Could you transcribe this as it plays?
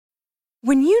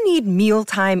When you need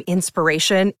mealtime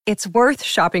inspiration, it's worth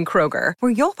shopping Kroger,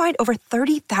 where you'll find over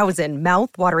 30,000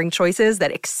 mouth-watering choices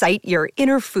that excite your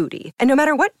inner foodie. And no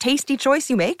matter what tasty choice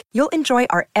you make, you'll enjoy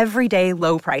our everyday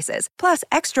low prices, plus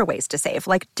extra ways to save,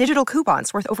 like digital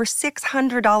coupons worth over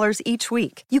 $600 each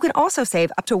week. You can also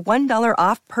save up to $1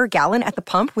 off per gallon at the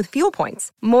pump with fuel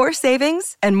points. More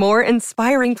savings and more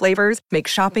inspiring flavors make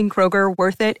shopping Kroger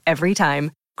worth it every time.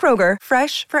 Kroger,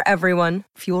 fresh for everyone.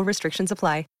 Fuel restrictions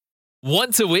apply.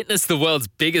 Want to witness the world's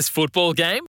biggest football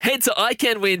game? Head to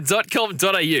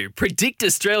iCanWin.com.au, predict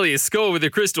Australia's score with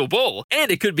a crystal ball, and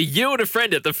it could be you and a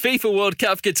friend at the FIFA World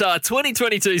Cup Qatar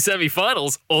 2022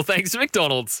 semi-finals, all thanks to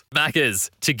McDonald's. Maccas,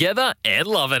 together and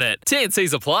loving it.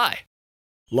 TNCs apply.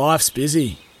 Life's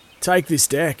busy. Take this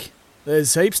deck.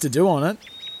 There's heaps to do on it,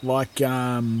 like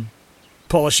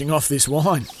polishing off this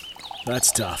wine.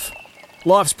 That's tough.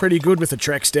 Life's pretty good with a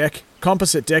Trex deck.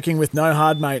 Composite decking with no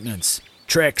hard maintenance.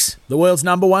 Trex, the world's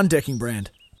 #1 decking brand.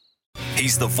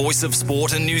 He's the voice of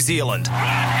sport in New Zealand.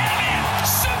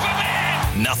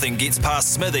 Superman! Nothing gets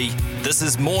past Smithy. This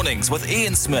is Mornings with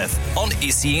Ian Smith on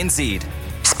SENZ.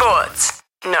 Sports,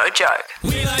 no joke.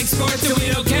 We like sports and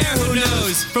we don't care who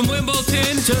knows. From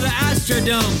Wimbledon to the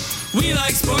Astrodome. We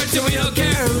like sports and we don't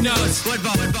care who knows.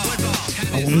 Football.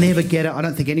 I will never get it. I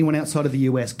don't think anyone outside of the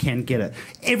US can get it.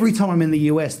 Every time I'm in the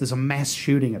US, there's a mass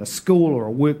shooting at a school or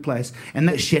a workplace, and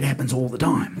that shit happens all the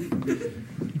time.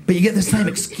 But you get the same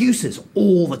excuses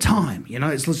all the time. You know,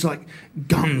 it's just like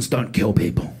guns don't kill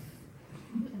people.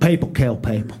 People kill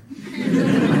people.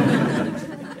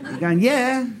 You're going,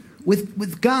 yeah,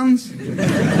 with guns.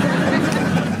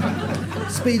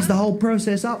 Speeds the whole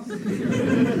process up.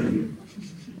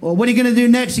 Well, what are you going to do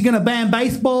next? You're going to ban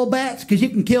baseball bats? Because you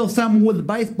can kill someone with a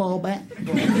baseball bat.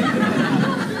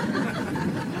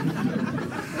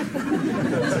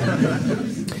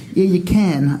 Yeah, you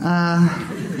can.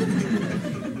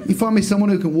 You find me someone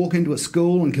who can walk into a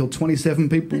school and kill 27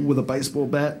 people with a baseball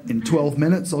bat in 12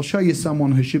 minutes, I'll show you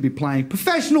someone who should be playing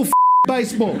professional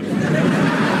baseball.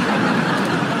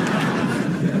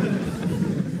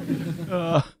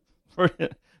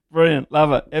 Brilliant.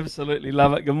 Love it. Absolutely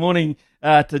love it. Good morning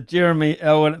to Jeremy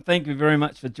Elwin. Thank you very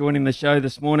much for joining the show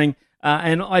this morning.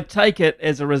 And I take it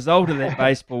as a result of that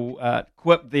baseball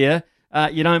quip there,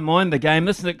 you don't mind the game.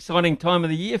 This is an exciting time of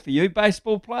the year for you,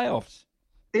 baseball playoffs.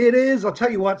 It is. I'll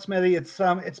tell you what, Smithy,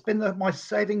 it's been my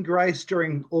saving grace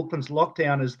during Auckland's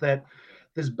lockdown is that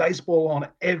there's baseball on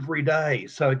every day.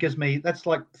 So it gives me, that's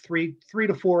like three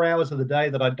to 4 hours of the day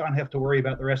that I don't have to worry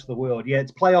about the rest of the world. Yeah,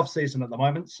 it's playoff season at the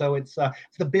moment. So it's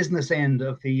the business end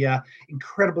of the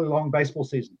incredibly long baseball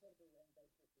season.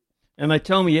 And they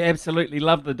tell me you absolutely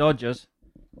love the Dodgers.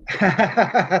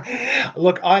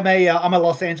 Look, I'm a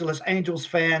Los Angeles Angels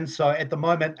fan. So at the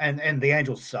moment, and the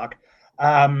Angels suck.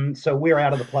 So we're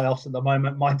out of the playoffs at the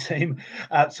moment, my team.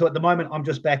 So at the moment, I'm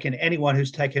just backing anyone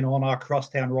who's taken on our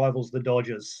crosstown rivals, the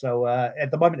Dodgers. So at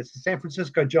the moment, it's the San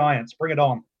Francisco Giants. Bring it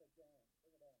on.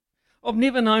 I've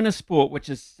never known a sport which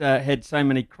has had so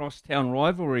many crosstown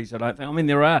rivalries, I don't think. I mean,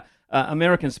 there are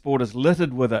American sport is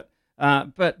littered with it.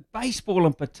 But baseball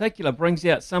in particular brings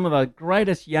out some of the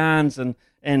greatest yarns and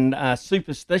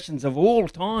superstitions of all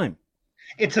time.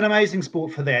 It's an amazing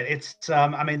sport for that. It's,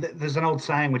 there's an old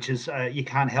saying, which is you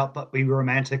can't help but be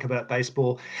romantic about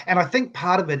baseball. And I think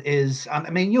part of it is,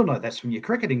 you'll know that's from your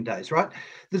cricketing days, right?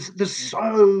 There's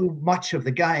so much of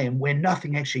the game where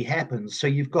nothing actually happens. So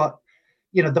you've got,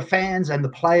 the fans and the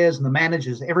players and the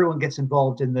managers, everyone gets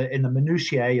involved in the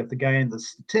minutiae of the game, the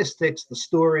statistics, the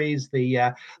stories,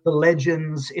 the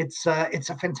legends. It's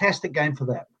a fantastic game for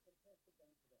that.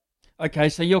 Okay,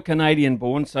 so you're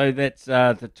Canadian-born, so that's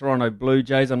the Toronto Blue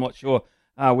Jays. I'm not sure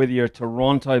whether you're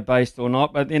Toronto-based or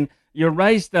not, but then you're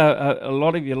raised a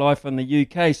lot of your life in the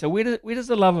UK. So where does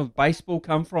the love of baseball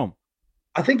come from?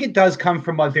 I think it does come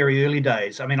from my very early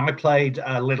days. I mean, I played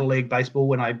Little League baseball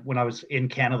when I was in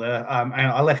Canada.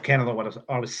 I left Canada when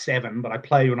I was 7, but I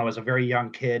played when I was a very young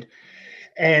kid.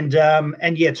 And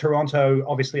yeah, Toronto.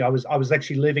 Obviously, I was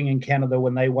actually living in Canada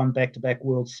when they won back-to-back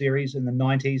World Series in the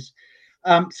 90s.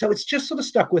 So it's just sort of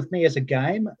stuck with me as a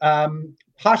game,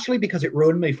 partially because it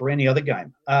ruined me for any other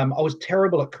game. I was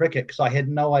terrible at cricket because I had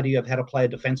no idea of how to play a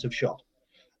defensive shot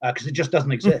because it just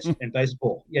doesn't exist in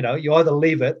baseball. You either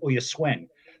leave it or you swing.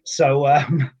 So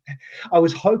I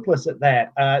was hopeless at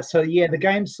that. So yeah, the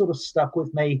game sort of stuck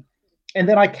with me. And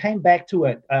then I came back to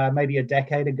it maybe a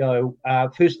decade ago,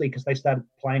 firstly because they started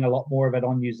playing a lot more of it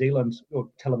on New Zealand or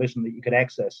television that you could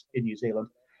access in New Zealand.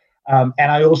 And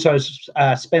I also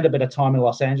spent a bit of time in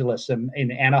Los Angeles and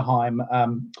in Anaheim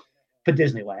for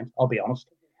Disneyland, I'll be honest.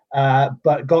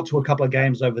 but got to a couple of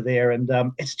games over there, and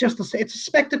it's a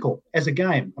spectacle as a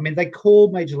game. I mean, they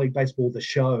call Major League Baseball the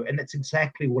show, and that's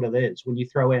exactly what it is. When you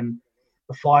throw in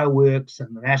the fireworks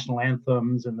and the national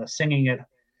anthems and the singing it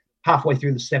halfway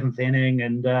through the seventh inning,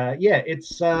 and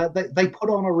it's they put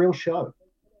on a real show.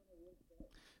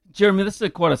 Jeremy, this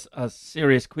is quite a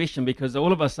serious question, because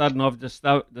all of a sudden I've just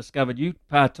discovered you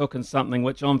partook in something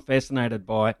which I'm fascinated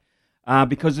by,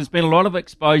 because there's been a lot of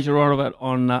exposure of it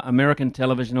on American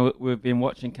television we've been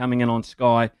watching coming in on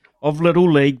Sky, of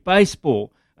Little League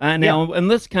Baseball. Now, in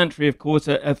this country, of course,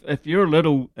 if you're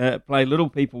play little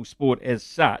people sport as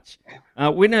such,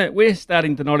 we're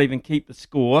starting to not even keep the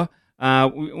score.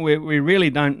 We really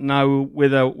don't know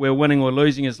whether we're winning or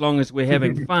losing as long as we're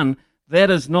having fun. That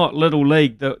is not Little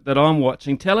League that I'm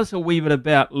watching. Tell us a wee bit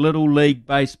about Little League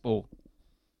Baseball.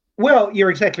 Well, you're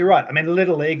exactly right. I mean,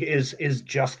 Little League is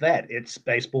just that. It's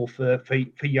baseball for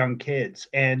young kids.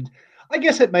 And I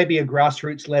guess it may be a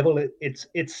grassroots level. It's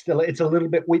a little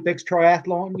bit Weet-Bix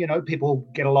triathlon. You know, people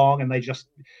get along and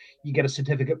you get a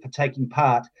certificate for taking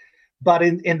part. But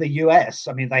in the US,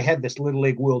 I mean, they have this Little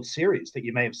League World Series that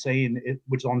you may have seen,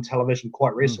 which is on television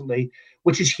quite recently,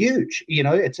 which is huge. You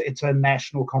know, it's a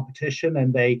national competition,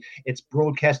 and it's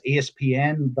broadcast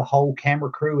ESPN, the whole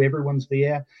camera crew, everyone's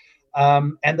there.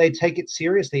 And they take it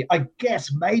seriously. I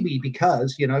guess maybe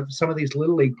because, you know, some of these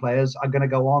Little League players are going to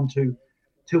go on to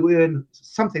earn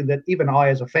something that even I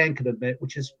as a fan can admit,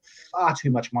 which is far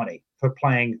too much money for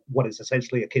playing what is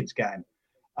essentially a kid's game.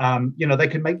 You know, they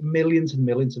can make millions and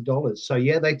millions of dollars. So,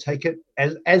 yeah, they take it,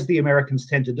 as the Americans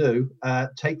tend to do,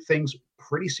 take things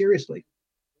pretty seriously.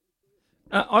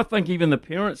 I think even the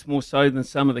parents more so than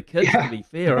some of the kids, to be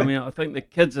fair. I mean, I think the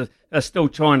kids are still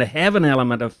trying to have an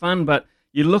element of fun, but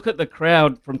you look at the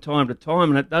crowd from time to time,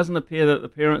 and it doesn't appear that the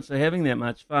parents are having that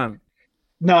much fun.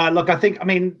 No, look, I think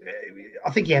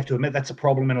you have to admit that's a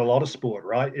problem in a lot of sport,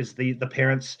 right? Is the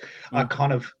parents are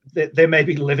kind of, they may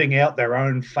be living out their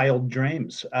own failed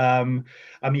dreams. I mean,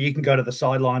 you can go to the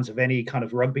sidelines of any kind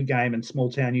of rugby game in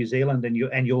small town New Zealand,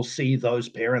 and you'll see those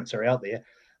parents are out there.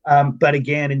 But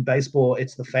again, in baseball,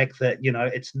 it's the fact that, you know,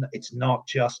 it's not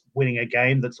just winning a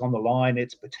game that's on the line.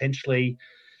 It's potentially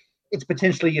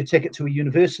your ticket to a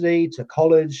university, to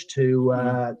college,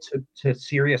 to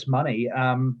serious money.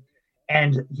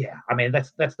 And yeah, I mean,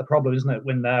 that's the problem, isn't it?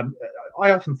 When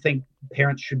I often think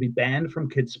parents should be banned from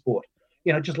kids' sport.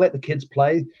 You know, just let the kids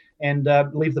play and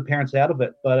leave the parents out of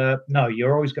it. But no,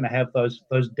 you're always going to have those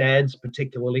dads,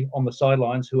 particularly on the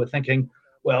sidelines, who are thinking,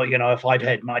 well, you know, if I'd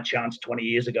had my chance 20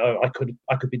 years ago, I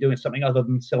could be doing something other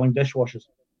than selling dishwashers.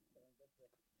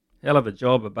 Hell of a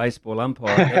job, a baseball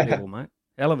umpire at that level, mate.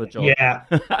 Hell of a job. Yeah,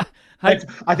 I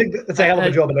think it's a hell of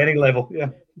a job at any level. Yeah.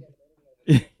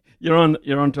 You're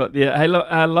on to it there. Hey,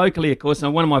 locally, of course,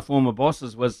 one of my former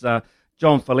bosses was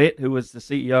John Follett, who was the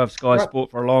CEO of Sky Sport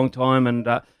for a long time, and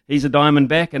he's a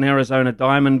Diamondback, an Arizona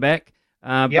Diamondback,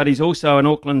 but he's also an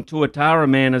Auckland Tuatara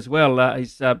man as well.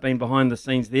 He's been behind the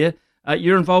scenes there.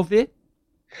 You're involved there?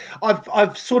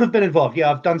 I've sort of been involved. Yeah,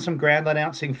 I've done some ground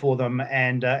announcing for them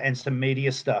and some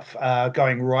media stuff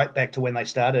going right back to when they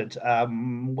started,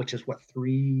 which is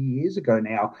 3 years ago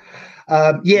now.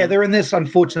 They're in this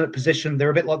unfortunate position.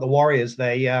 They're a bit like the Warriors.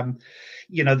 They,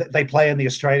 they play in the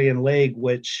Australian League,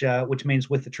 which means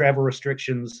with the travel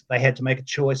restrictions, they had to make a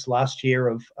choice last year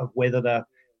of whether to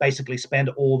basically spend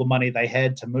all the money they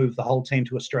had to move the whole team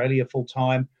to Australia full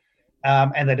time,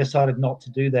 and they decided not to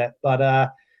do that.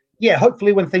 But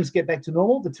hopefully when things get back to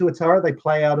normal, the Tuatara, they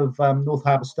play out of North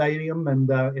Harbour Stadium, and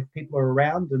if people are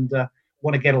around and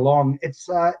want to get along, it's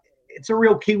a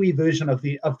real Kiwi version of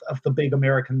the big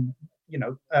American,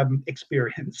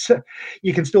 experience.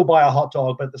 You can still buy a hot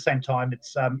dog, but at the same time,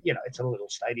 it's it's a little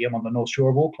stadium on the North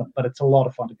Shore of Auckland, but it's a lot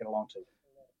of fun to get along to.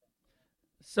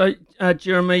 So,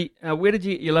 Jeremy, where did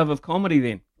you get your love of comedy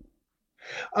then?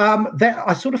 That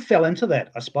I sort of fell into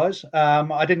that, I suppose.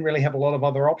 I didn't really have a lot of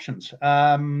other options.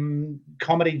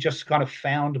 Comedy just kind of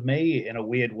found me in a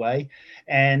weird way,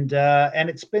 and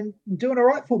it's been doing all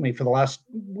right for me for the last,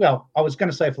 I was going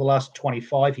to say for the last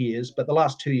 25 years, but the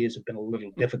last 2 years have been a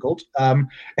little difficult.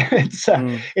 It's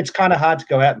kind of hard to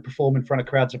go out and perform in front of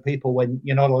crowds of people when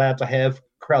you're not allowed to have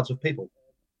crowds of people.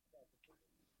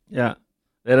 Yeah.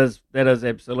 That is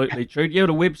absolutely true. Do you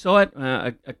have a website,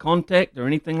 a contact, or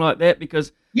anything like that?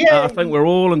 Because I think we're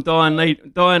all in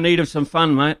dire need of some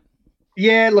fun, mate.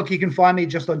 Yeah, look, you can find me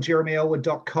just on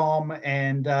jeremyelwood.com,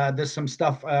 and there's some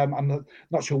stuff. I'm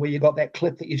not sure where you got that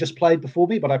clip that you just played before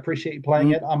me, but I appreciate you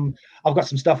playing it. I've got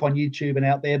some stuff on YouTube and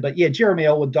out there, but yeah,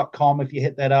 jeremyelwood.com if you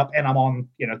hit that up, and I'm on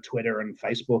Twitter and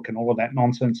Facebook and all of that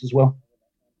nonsense as well.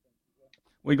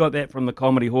 We got that from the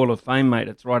Comedy Hall of Fame, mate.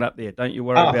 It's right up there. Don't you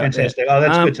worry about fantastic. that. Oh,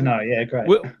 that's good to know. Yeah, great.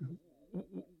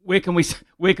 Where can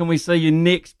we see you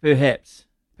next, perhaps?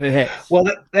 Well,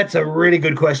 that's a really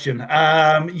good question.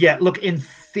 Look, in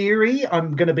theory,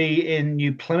 I'm going to be in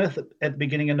New Plymouth at the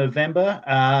beginning of November,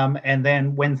 and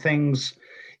then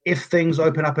if things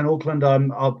open up in Auckland,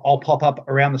 I'll pop up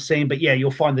around the scene. But yeah, you'll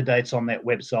find the dates on that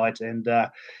website. And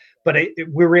but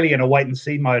we're really in a wait and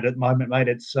see mode at the moment, mate.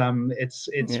 It's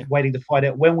waiting to find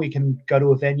out when we can go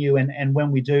to a venue, and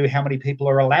when we do, how many people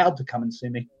are allowed to come and see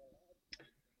me.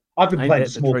 I've been playing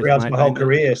small crowds my whole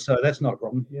career, so that's not a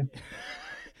problem.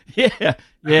 Yeah.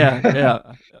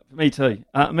 Yeah. Me too.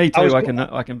 I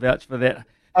can vouch for that.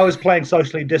 I was playing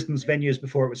socially distanced venues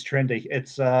before it was trendy.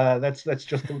 It's that's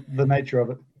just the nature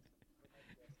of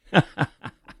it.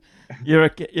 You're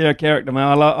a character,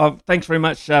 man. Thanks very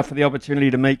much for the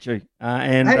opportunity to meet you.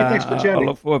 Thanks for chatting. I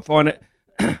look forward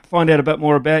to find out a bit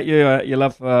more about you. Your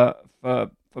love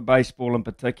for baseball in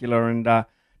particular, and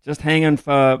just hang in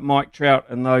for Mike Trout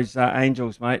and those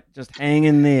Angels, mate. Just hang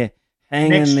in there.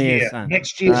 Son.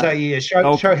 Next year's our year.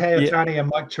 Shohei Ohtani and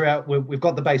Mike Trout, we've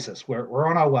got the basis. We're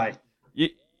on our way.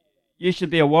 You should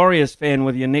be a Warriors fan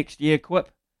with your next year quip.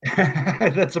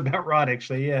 That's about right,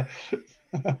 actually, yeah.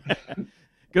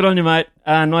 Good on you, mate.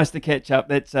 Nice to catch up.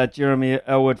 That's Jeremy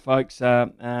Elwood, folks.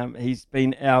 He's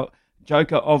been our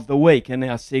Joker of the Week in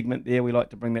our segment there. We like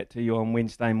to bring that to you on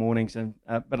Wednesday mornings, and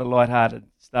a bit of lighthearted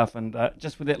stuff, and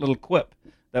just with that little quip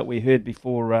that we heard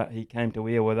before he came to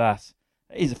air with us.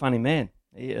 He's a funny man.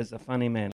 He is a funny man.